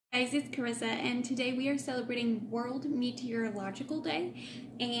Guys, it's Carissa, and today we are celebrating World Meteorological Day,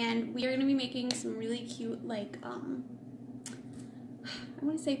 and we are going to be making some really cute, I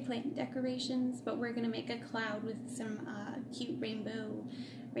want to say plant decorations, but we're going to make a cloud with some cute rainbow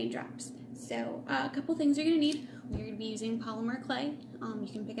raindrops. So a couple things you're going to need. We're going to be using polymer clay. You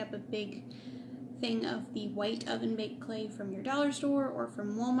can pick up a big thing of the white oven baked clay from your dollar store or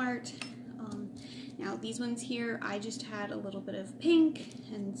from Walmart. Now these ones here, I just had a little bit of pink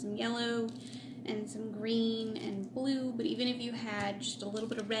and some yellow and some green and blue, but even if you had just a little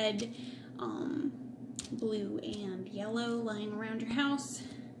bit of red, blue and yellow lying around your house,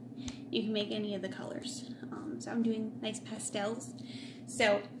 you can make any of the colors. So I'm doing nice pastels.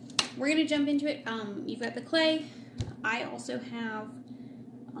 So we're going to jump into it. You've got the clay. I also have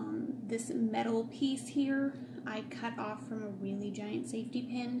this metal piece here I cut off from a really giant safety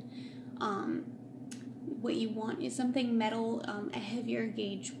pin. What you want is something metal, a heavier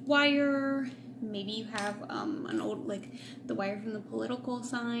gauge wire. Maybe you have an old, the wire from the political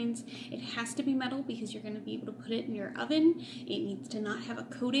signs. It has to be metal because you're going to be able to put it in your oven. It needs to not have a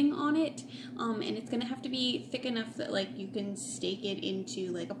coating on it, and it's going to have to be thick enough that you can stake it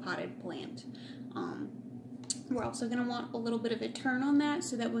into a potted plant. We're also going to want a little bit of a turn on that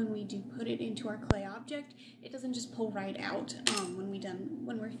so that when we do put it into our clay object, it doesn't just pull right out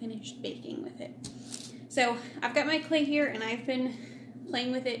when we're finished baking with it. So I've got my clay here and I've been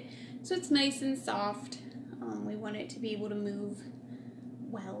playing with it so it's nice and soft. We want it to be able to move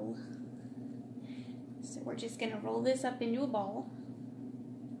well. So we're just going to roll this up into a ball.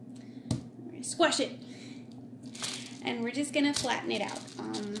 We're going to squash it. And we're just going to flatten it out.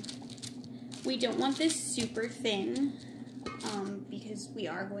 We don't want this super thin because we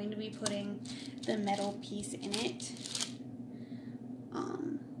are going to be putting the metal piece in it.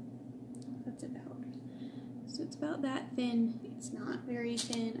 So it's about that thin. It's not very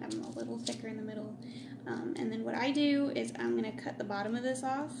thin. I'm a little thicker in the middle. And then what I do is I'm going to cut the bottom of this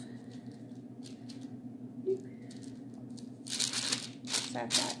off. So I've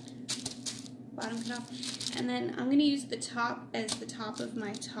got bottom cut off. And then I'm going to use the top as the top of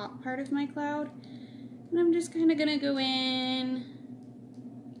my top part of my cloud. And I'm just kind of going to go in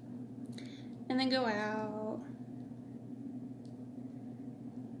and then go out.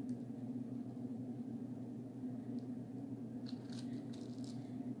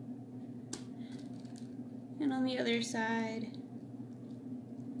 And on the other side.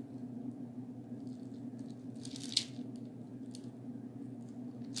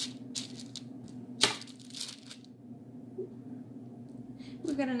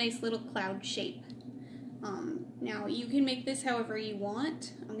 We've got a nice little cloud shape. Now you can make this however you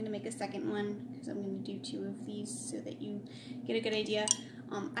want. I'm going to make a second one because I'm going to do two of these so that you get a good idea.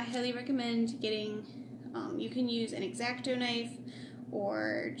 I highly recommend getting, you can use an X-Acto knife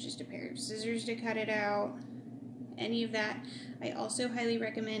or just a pair of scissors to cut it out. Any of that. I also highly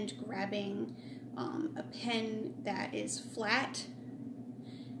recommend grabbing a pen that is flat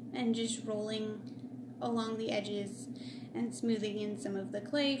and just rolling along the edges and smoothing in some of the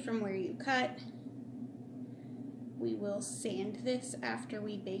clay from where you cut. We will sand this after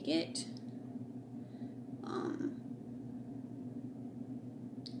we bake it,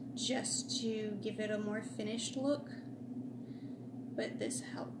 just to give it a more finished look, but this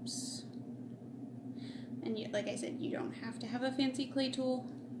helps. And yet, like I said, you don't have to have a fancy clay tool.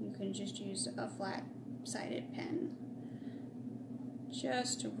 You can just use a flat-sided pen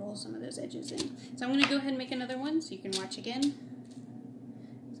just to roll some of those edges in. So I'm going to go ahead and make another one so you can watch again.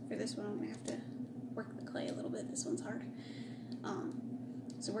 So for this one, I'm going to have to work the clay a little bit. This one's hard.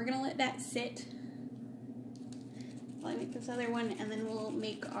 So we're going to let that sit while I make this other one, and then we'll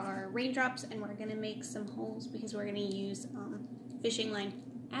make our raindrops, and we're going to make some holes because we're going to use fishing line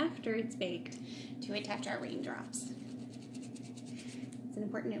after it's baked to attach our raindrops. It's an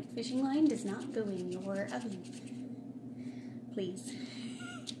important note. Fishing line does not go in your oven. Please.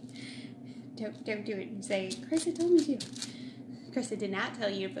 Don't do it and say, Carissa told me to. Carissa did not tell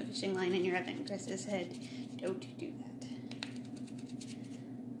you to put fishing line in your oven. Carissa said, don't do that.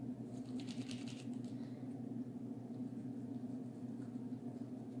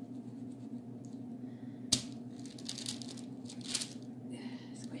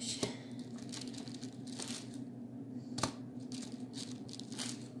 Squish.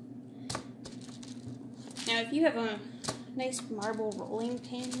 Now if you have a nice marble rolling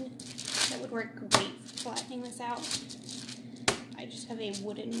pin, that would work great for flattening this out. I just have a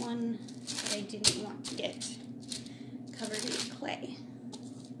wooden one that I didn't want to get covered in clay.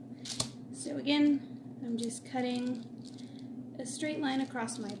 So again, I'm just cutting a straight line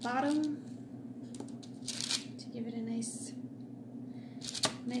across my bottom to give it a nice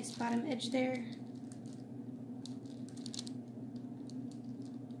Nice bottom edge there.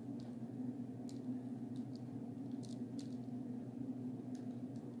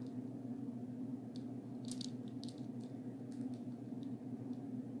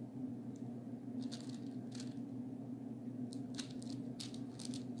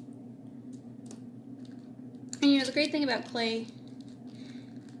 And you know, the great thing about clay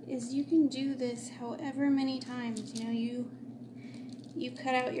is you can do this however many times. You know, you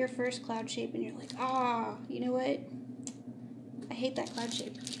cut out your first cloud shape and you're like, ah, you know what? I hate that cloud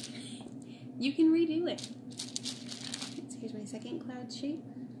shape. You can redo it. So here's my second cloud shape.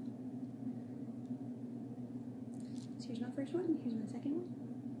 So here's my first one, here's my second one.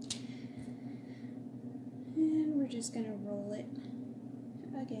 And we're just gonna roll it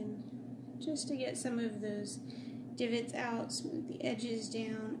again, just to get some of those divots out, smooth the edges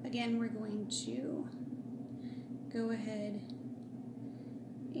down. Again, we're going to go ahead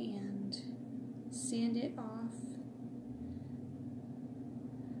and sand it off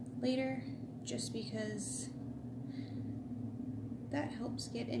later, just because that helps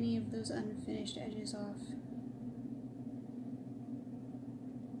get any of those unfinished edges off.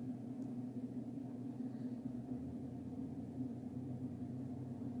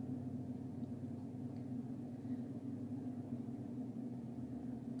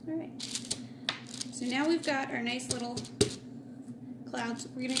 Alright, so now we've got our nice little clouds.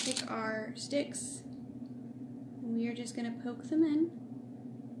 We're going to take our sticks and we are just going to poke them in.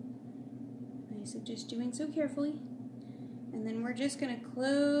 I said just doing so carefully. And then we're just going to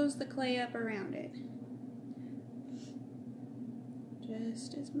close the clay up around it.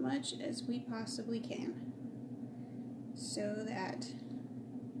 Just as much as we possibly can, so that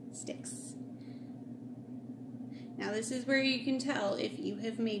it sticks. Now this is where you can tell if you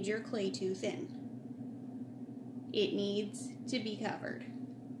have made your clay too thin. It needs to be covered.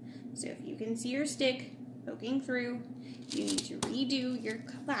 So if you can see your stick poking through, you need to redo your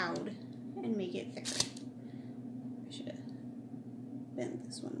cloud and make it thicker. I should have bent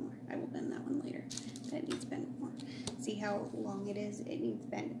this one more. I will bend that one later. That needs bent more. See how long it is? It needs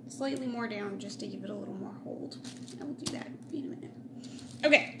bent slightly more down just to give it a little more hold. I will do that in a minute.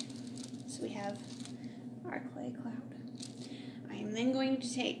 Okay, so we have our clay cloud. I am then going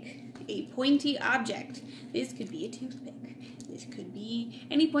to take a pointy object. This could be a toothpick. This could be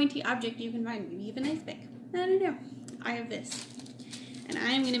any pointy object you can find, maybe even a nice pick. I don't know. I have this. And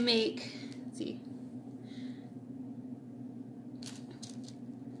I am going to make, let's see,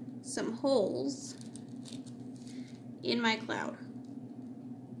 some holes in my cloud.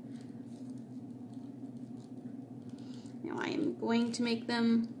 Now I am going to make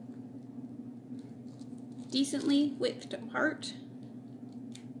them decently width apart.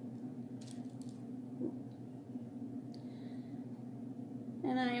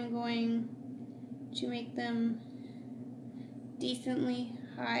 And I am going to make them decently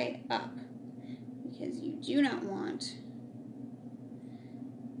high up, because you do not want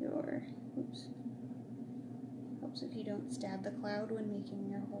your, oops, helps if you don't stab the cloud when making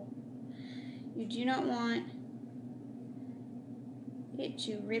your hole. You do not want it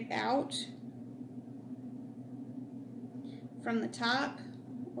to rip out from the top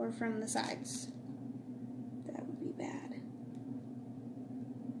or from the sides. That would be bad.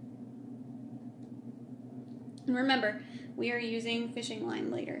 And remember, we are using fishing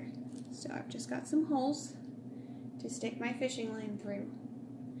line later. So I've just got some holes to stick my fishing line through.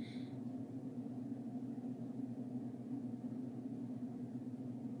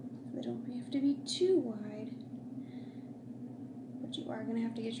 They don't have to be too wide, but you are going to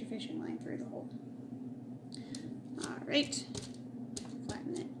have to get your fishing line through the hole. Alright,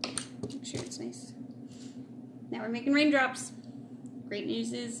 flatten it, make sure it's nice. Now we're making raindrops. Great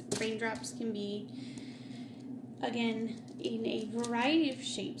news is raindrops can be, again, in a variety of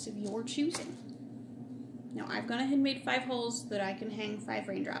shapes of your choosing. Now I've gone ahead and made 5 holes so that I can hang 5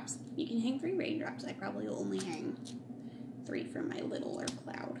 raindrops. You can hang 3 raindrops. I probably will only hang 3 for my littler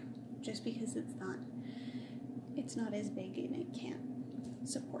cloud, just because it's not as big and it can't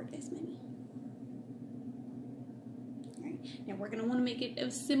support as many. Alright, now we're going to want to make it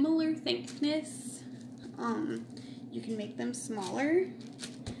of similar thickness. You can make them smaller.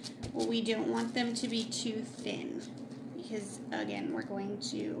 Well, we don't want them to be too thin, because again, we're going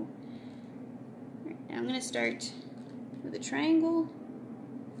to, now I'm going to start with a triangle,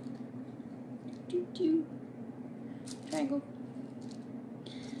 triangle,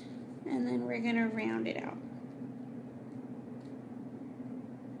 and then we're going to round it out.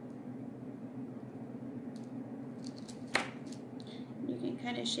 You can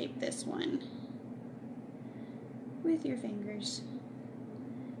kind of shape this one with your fingers.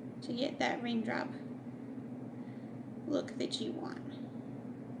 to get that raindrop look that you want.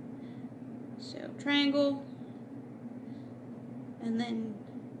 So triangle, and then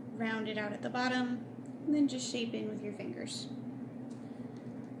round it out at the bottom, and then just shape in with your fingers.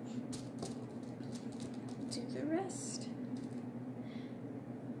 Do the rest.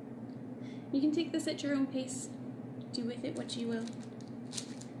 You can take this at your own pace. Do with it what you will.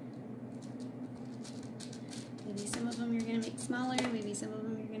 Maybe some of them you're going to make smaller, maybe some of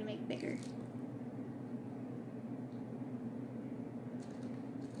them you're going to make bigger.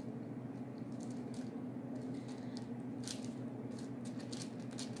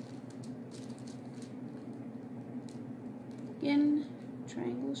 Again,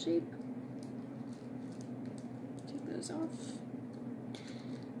 triangle shape. Take those off.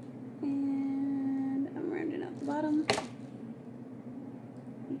 And I'm rounding out the bottom.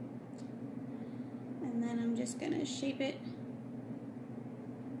 And then I'm just gonna shape it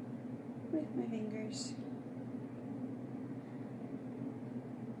with my fingers.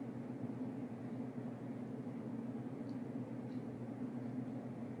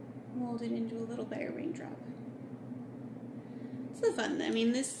 Mold it into a little better raindrop. It's the fun. I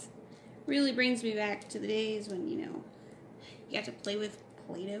mean, this really brings me back to the days when, you know, you got to play with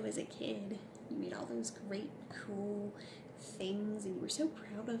Play-Doh as a kid. You made all those great, cool things, and you were so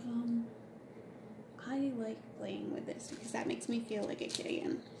proud of them. I like playing with this because that makes me feel like a kid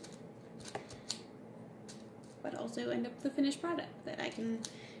again. But also end up with the finished product that I can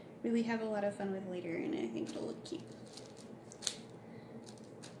really have a lot of fun with later, and I think it'll look cute.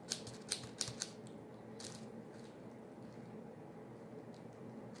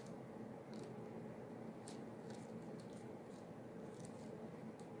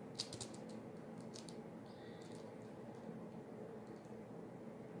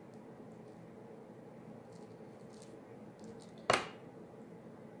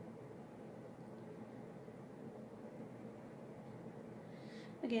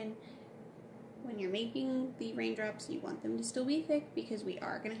 Again, when you're making the raindrops, you want them to still be thick because we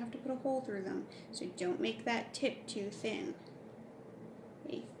are going to have to put a hole through them. So don't make that tip too thin.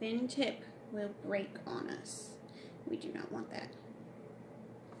 A thin tip will break on us. We do not want that.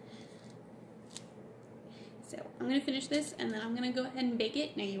 So I'm going to finish this and then I'm going to go ahead and bake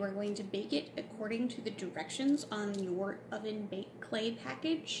it. Now you are going to bake it according to the directions on your oven baked clay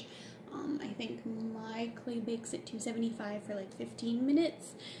package. I think my clay bakes at 275 for like 15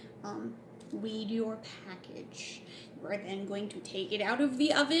 minutes. Read your package. You are then going to take it out of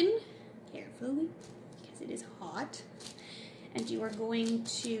the oven, carefully, because it is hot, and you are going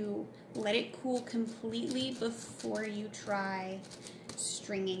to let it cool completely before you try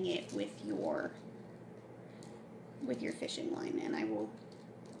stringing it with your fishing line. And I will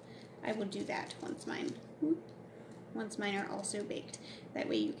do that once mine are also baked. That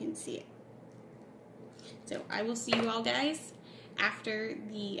way you can see it. So I will see you all guys after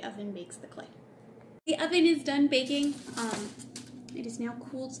the oven bakes the clay. The oven is done baking. It is now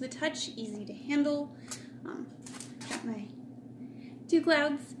cool to the touch, easy to handle. Got my 2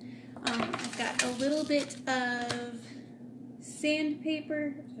 clouds. I've got a little bit of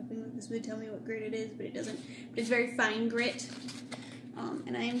sandpaper. I was hoping that this would tell me what grit it is, but it doesn't. But it's very fine grit.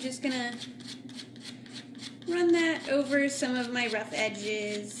 And I am just gonna run that over some of my rough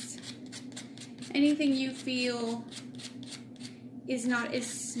edges. Anything you feel is not as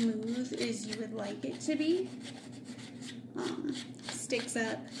smooth as you would like it to be. Sticks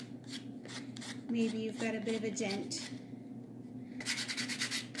up. Maybe you've got a bit of a dent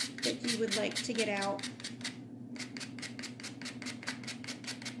that you would like to get out.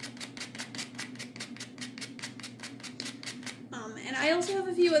 And I also have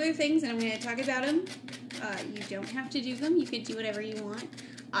a few other things, and I'm going to talk about them. You don't have to do them. You can do whatever you want.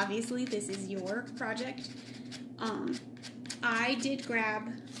 Obviously, this is your project. I did grab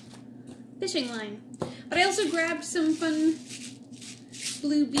fishing line, but I also grabbed some fun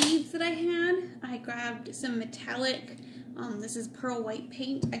blue beads that I had. I grabbed some metallic, this is pearl white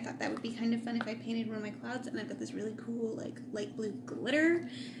paint. I thought that would be kind of fun if I painted one of my clouds, and I've got this really cool like light blue glitter.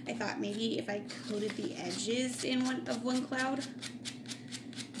 I thought maybe if I coated the edges in one cloud,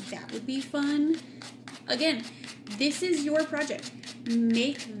 that would be fun. Again, this is your project.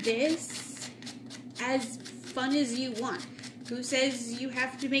 Make this as fun as you want. Who says you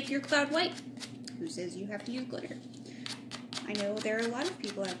have to make your cloud white? Who says you have to use glitter? I know there are a lot of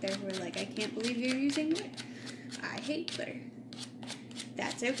people out there who are like, I can't believe you're using glitter. I hate glitter.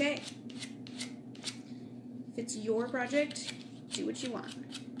 That's okay. If it's your project, do what you want.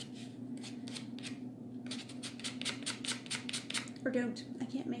 Or don't. I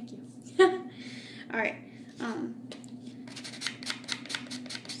can't make you. Alright.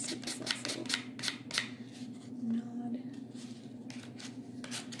 Just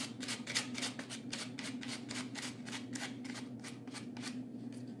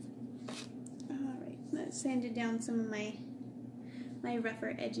sanded down some of my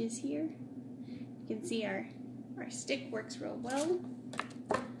rougher edges here. You can see our stick works real well.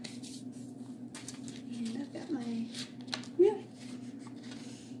 And I've got my, yeah.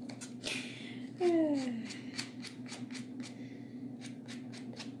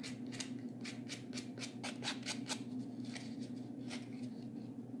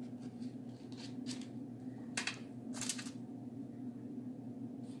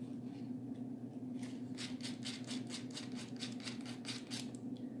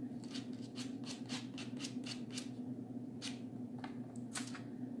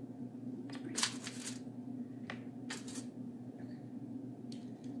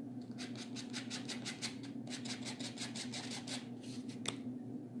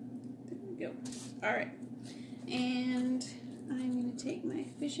 Go. All right, and I'm going to take my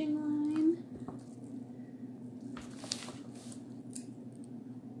fishing line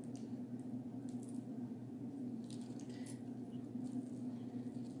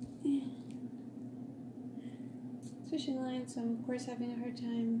so I'm of course having a hard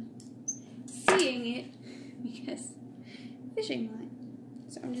time seeing it because fishing line.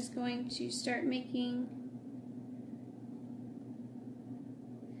 So I'm just going to start making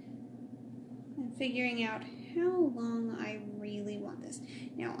figuring out how long I really want this.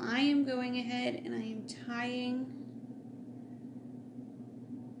 Now I am going ahead and I am tying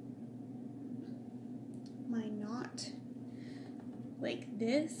my knot like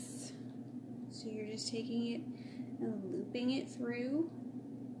this. So you're just taking it and looping it through.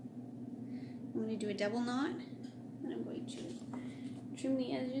 I'm going to do a double knot and I'm going to trim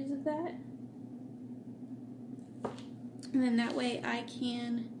the edges of that. And then that way I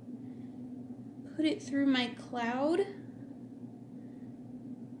can put it through my cloud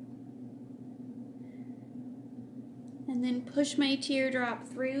and then push my teardrop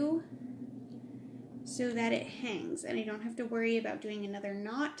through so that it hangs and I don't have to worry about doing another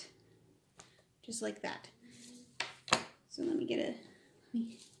knot, just like that. So let me get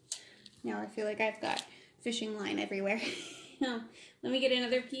now I feel like I've got fishing line everywhere. Let me get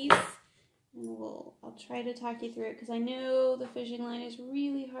another piece and I'll try to talk you through it because I know the fishing line is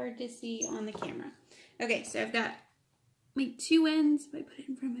really hard to see on the camera. Okay, so I've got my two ends. If I put it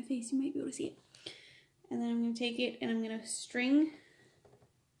in front of my face, you might be able to see it. And then I'm going to take it and I'm going to string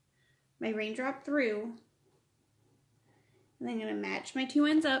my raindrop through. And then I'm going to match my two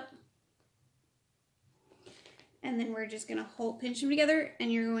ends up. And then we're just going to pinch them together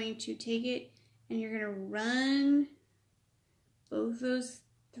and you're going to take it and you're going to run both those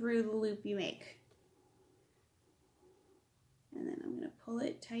through the loop you make. And then I'm going to pull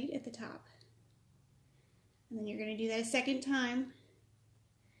it tight at the top. And then you're going to do that a second time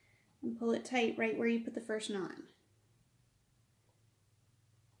and pull it tight right where you put the first knot.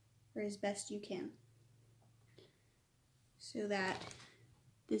 Or as best you can. So that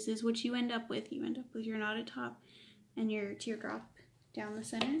this is what you end up with. You end up with your knot at top and your teardrop down the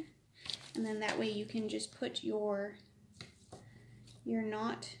center. And then that way you can just put your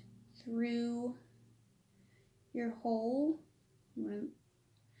knot through your hole.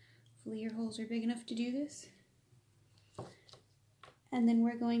 Hopefully your holes are big enough to do this. And then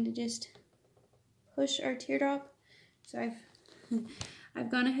we're going to just push our teardrop. So I've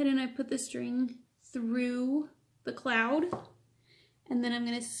gone ahead and I put the string through the cloud. And then I'm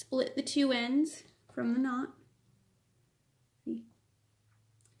going to split the two ends from the knot. See?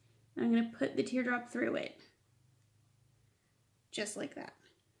 I'm going to put the teardrop through it. Just like that.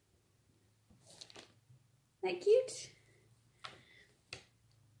 Isn't that cute?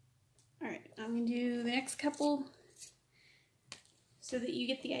 Alright, I'm going to do the next couple so that you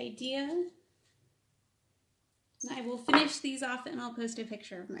get the idea. And I will finish these off and I'll post a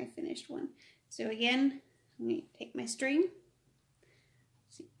picture of my finished one. So again, I'm going to take my string.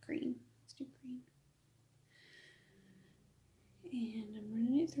 Let's see, green. Let's do green. And I'm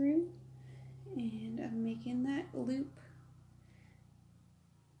running it through. And I'm making that loop.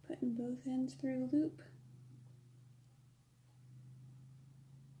 Putting both ends through the loop.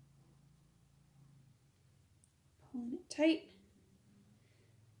 Pulling it tight.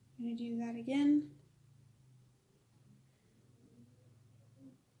 I'm going to do that again.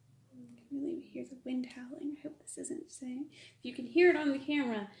 I can really hear the wind howling. I hope this isn't saying. If you can hear it on the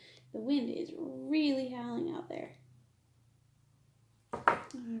camera, the wind is really howling out there.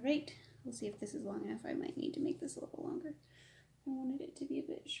 Alright, we'll see if this is long enough. I might need to make this a little longer. I wanted it to be a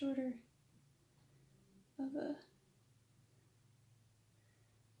bit shorter of a...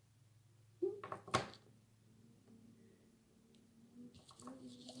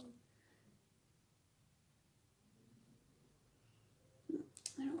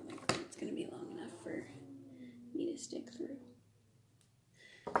 I don't think it's going to be long enough for stick through.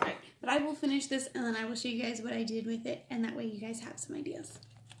 Alright, but I will finish this and then I will show you guys what I did with it, and that way you guys have some ideas.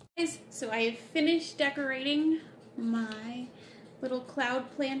 Guys, so I have finished decorating my little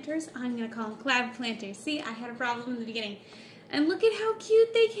cloud planters. I'm going to call them cloud planters. See, I had a problem in the beginning. And look at how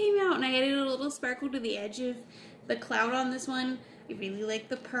cute they came out. And I added a little sparkle to the edge of the cloud on this one. I really like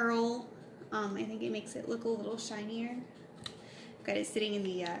the pearl. I think it makes it look a little shinier. I've got it sitting in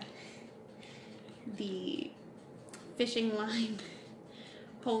the fishing line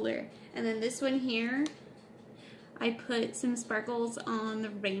holder. And then this one here, I put some sparkles on the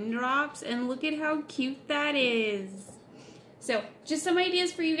raindrops, and look at how cute that is. So, just some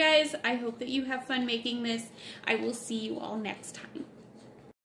ideas for you guys. I hope that you have fun making this. I will see you all next time.